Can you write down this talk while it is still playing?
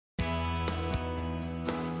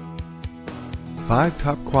5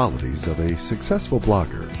 top qualities of a successful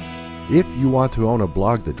blogger. If you want to own a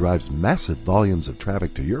blog that drives massive volumes of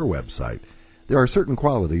traffic to your website, there are certain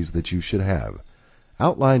qualities that you should have.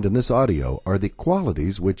 Outlined in this audio are the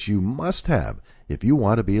qualities which you must have if you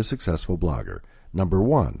want to be a successful blogger. Number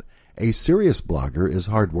 1, a serious blogger is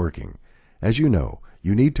hardworking. As you know,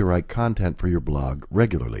 you need to write content for your blog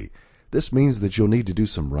regularly. This means that you'll need to do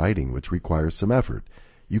some writing, which requires some effort.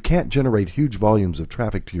 You can't generate huge volumes of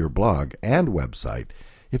traffic to your blog and website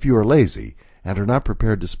if you are lazy and are not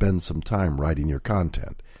prepared to spend some time writing your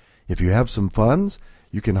content. If you have some funds,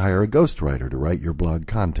 you can hire a ghostwriter to write your blog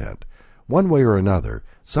content. One way or another,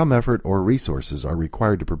 some effort or resources are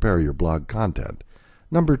required to prepare your blog content.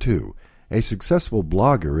 Number 2, a successful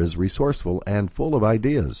blogger is resourceful and full of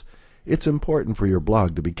ideas. It's important for your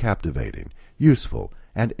blog to be captivating, useful,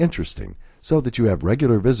 and interesting so that you have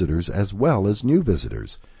regular visitors as well as new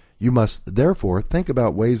visitors. You must therefore think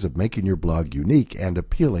about ways of making your blog unique and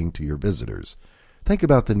appealing to your visitors. Think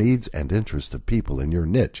about the needs and interests of people in your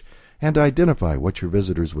niche and identify what your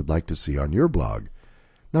visitors would like to see on your blog.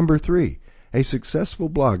 Number 3, a successful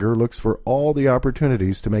blogger looks for all the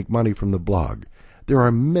opportunities to make money from the blog. There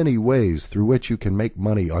are many ways through which you can make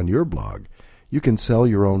money on your blog. You can sell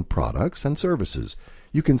your own products and services.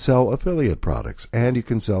 You can sell affiliate products, and you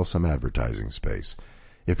can sell some advertising space.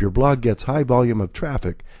 If your blog gets high volume of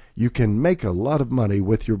traffic, you can make a lot of money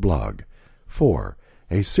with your blog. 4,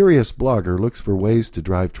 a serious blogger looks for ways to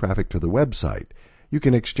drive traffic to the website. You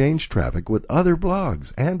can exchange traffic with other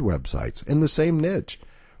blogs and websites in the same niche.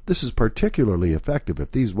 This is particularly effective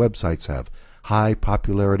if these websites have high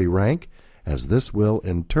popularity rank, as this will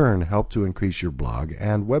in turn help to increase your blog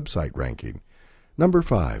and website ranking. Number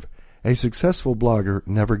 5, a successful blogger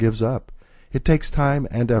never gives up. It takes time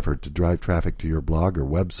and effort to drive traffic to your blog or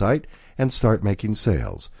website and start making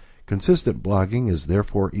sales. Consistent blogging is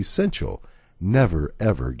therefore essential. Never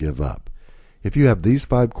ever give up. If you have these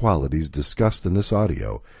 5 qualities discussed in this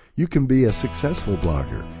audio, you can be a successful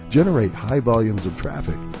blogger, generate high volumes of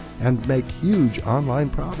traffic, and make huge online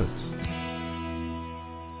profits.